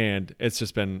 and it's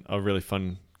just been a really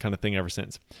fun kind of thing ever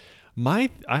since. I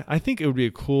think it would be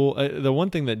a cool, the one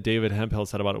thing that David Hemphill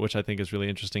said about it, which I think is really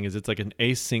interesting, is it's like an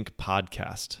async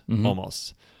podcast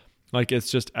almost. Like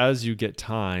it's just as you get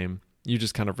time, You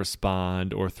just kind of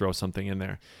respond or throw something in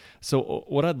there. So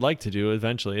what I'd like to do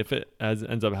eventually, if it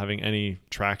ends up having any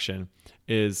traction,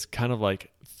 is kind of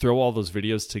like throw all those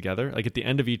videos together. Like at the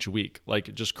end of each week,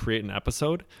 like just create an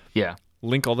episode. Yeah.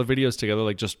 Link all the videos together,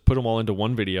 like just put them all into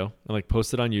one video and like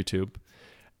post it on YouTube,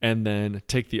 and then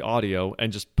take the audio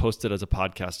and just post it as a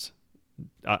podcast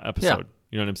episode. Yeah.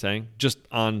 You know what I'm saying? Just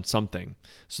on something,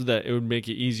 so that it would make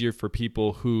it easier for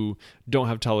people who don't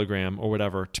have Telegram or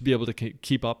whatever to be able to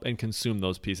keep up and consume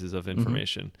those pieces of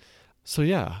information. Mm-hmm. So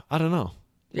yeah, I don't know.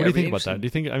 What do you think about that? Do you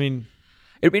think, I mean...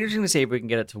 It'd be interesting to see if we can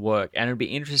get it to work, and it'd be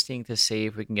interesting to see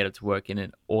if we can get it to work in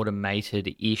an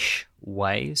automated-ish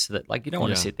way, so that like you don't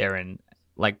want to sit there and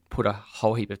like put a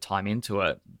whole heap of time into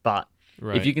it, but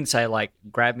if you can say like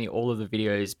grab me all of the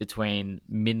videos between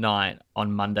midnight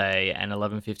on Monday and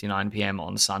 11:59 p.m.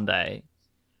 on Sunday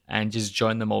and just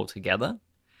join them all together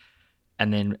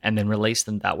and then release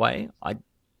them that way,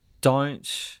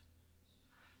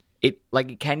 it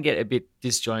can get a bit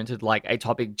disjointed, like a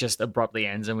topic just abruptly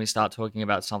ends and we start talking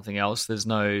about something else. There's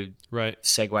no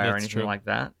segue or anything like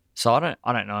that. So I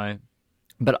don't know.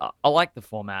 But I like the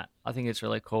format. I think it's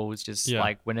really cool. It's just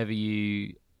like whenever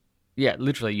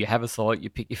literally you have a thought, you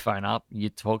pick your phone up, you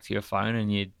talk to your phone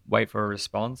and you wait for a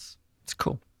response. It's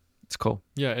cool. It's cool.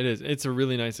 Yeah, it is. It's a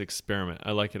really nice experiment.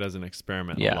 I like it as an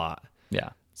experiment a lot. Yeah.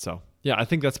 So, yeah, I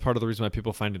think that's part of the reason why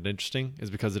people find it interesting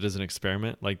is because it is an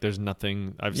experiment. Like there's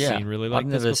nothing I've seen really like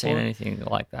this before. I've never seen anything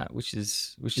like that, which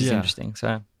is interesting.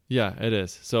 So, yeah, it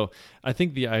is. So, I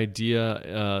think the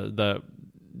idea that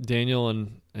Daniel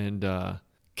and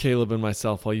Caleb and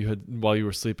myself, while you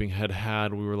were sleeping,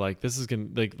 we were like, this is gonna,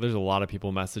 like, there's a lot of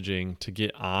people messaging to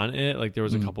get on it. Like there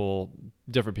was a couple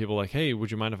different people like, hey,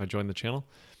 would you mind if I joined the channel?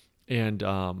 And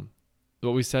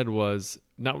what we said was,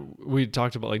 we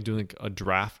talked about like doing like a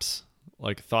drafts,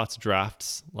 like thoughts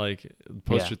drafts, like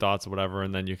post your thoughts or whatever,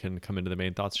 and then you can come into the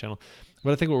main thoughts channel.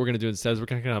 But I think what we're going to do instead is we're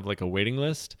going to have like a waiting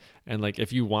list. And like,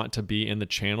 if you want to be in the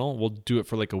channel, we'll do it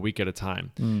for like a week at a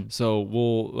time. So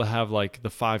we'll have like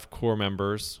the 5 core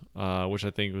members, which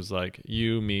I think was like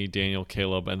you, me, Daniel,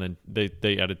 Caleb, and then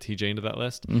they added TJ into that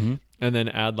list. And then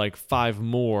add like 5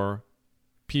 more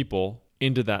people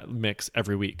into that mix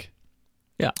every week.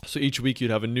 Yeah. So each week you'd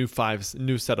have a new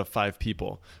set of 5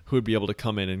 people who would be able to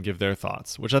come in and give their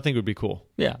thoughts, which I think would be cool.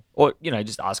 Yeah. Or,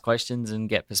 just ask questions and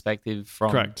get perspective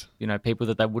from, people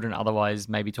that they wouldn't otherwise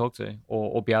maybe talk to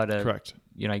or be able to,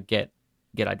 get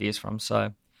ideas from.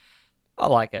 So I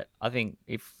like it. I think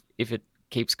if it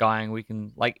keeps going, we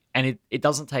can and it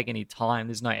doesn't take any time.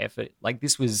 There's no effort. Like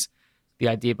this was the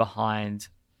idea behind,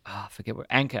 I forget what,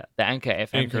 the Anchor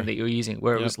FM thing that you were using,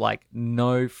 where it was like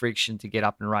no friction to get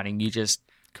up and running. You just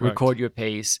record your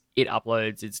piece, it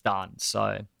uploads, it's done.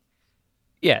 So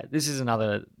yeah, this is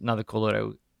another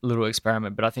cool little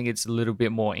experiment, but I think it's a little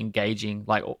bit more engaging.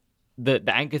 Like the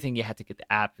Anchor thing, you had to get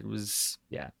the app. It was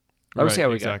We'll see how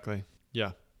we go. Exactly.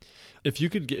 Yeah. If we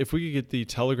could get the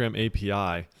Telegram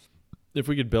API, if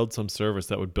we could build some service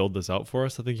that would build this out for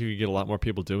us, I think you could get a lot more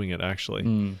people doing it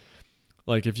actually.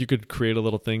 Like if you could create a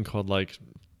little thing called like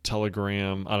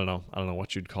Telegram, I don't know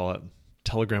what you'd call it,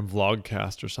 Telegram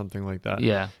Vlogcast or something like that.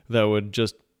 Yeah. That would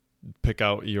just pick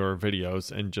out your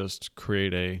videos and just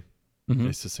create a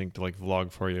succinct like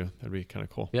vlog for you. That'd be kind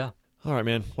of cool. Yeah. All right,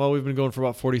 man. Well, we've been going for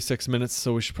about 46 minutes,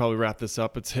 so we should probably wrap this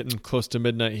up. It's hitting close to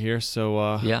midnight here, so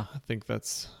I think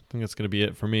that's going to be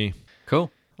it for me.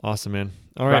 Cool. Awesome, man.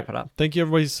 All right. Wrap it up. Thank you,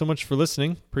 everybody, so much for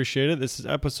listening. Appreciate it. This is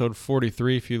episode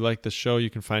 43. If you like the show, you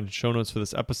can find show notes for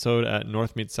this episode at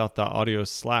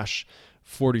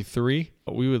northmeetsouth.audio/43.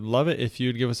 We would love it if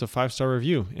you'd give us a 5-star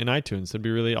review in iTunes. That'd be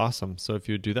really awesome. So if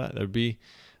you would do that, that'd be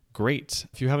great.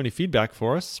 If you have any feedback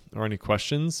for us or any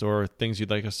questions or things you'd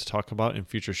like us to talk about in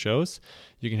future shows,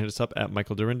 you can hit us up at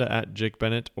Michael Dorinda, at Jake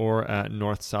Bennett, or at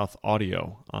North South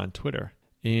Audio on Twitter.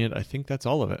 And I think that's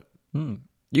all of it.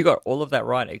 You got all of that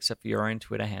right except for your own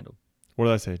Twitter handle. What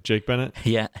did I say? Jake Bennett?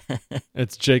 Yeah.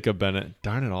 It's Jacob Bennett.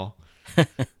 Darn it all.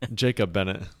 Jacob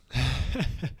Bennett.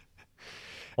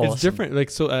 Awesome. It's different. Like,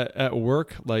 so at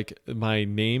work, like my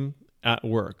name at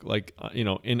work, like,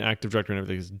 in Active Directory and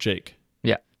everything is Jake.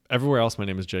 Yeah. Everywhere else, my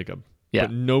name is Jacob. Yeah.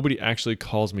 But nobody actually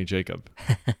calls me Jacob.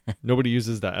 Nobody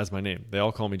uses that as my name. They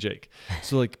all call me Jake.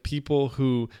 So like people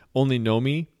who only know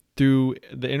me through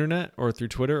the internet or through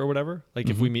Twitter or whatever, like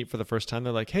if we meet for the first time,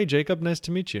 they're like, hey, Jacob, nice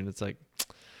to meet you. And it's like,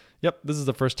 yep, this is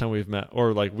the first time we've met.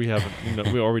 Or like we haven't,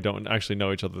 we don't actually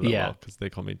know each other that well because they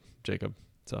call me Jacob.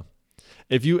 So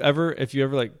if you ever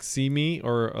like see me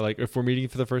or like if we're meeting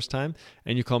for the first time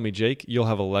and you call me Jake, you'll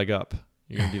have a leg up.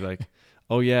 You're going to be like,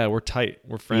 oh yeah, we're tight.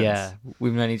 We're friends. Yeah,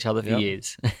 we've known each other for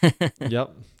years.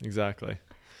 Yep, exactly.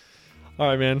 All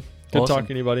right, man. Good Awesome.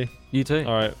 talking to you, buddy. You too.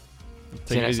 All right. See Take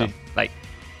you it next easy. time. Bye.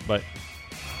 Bye.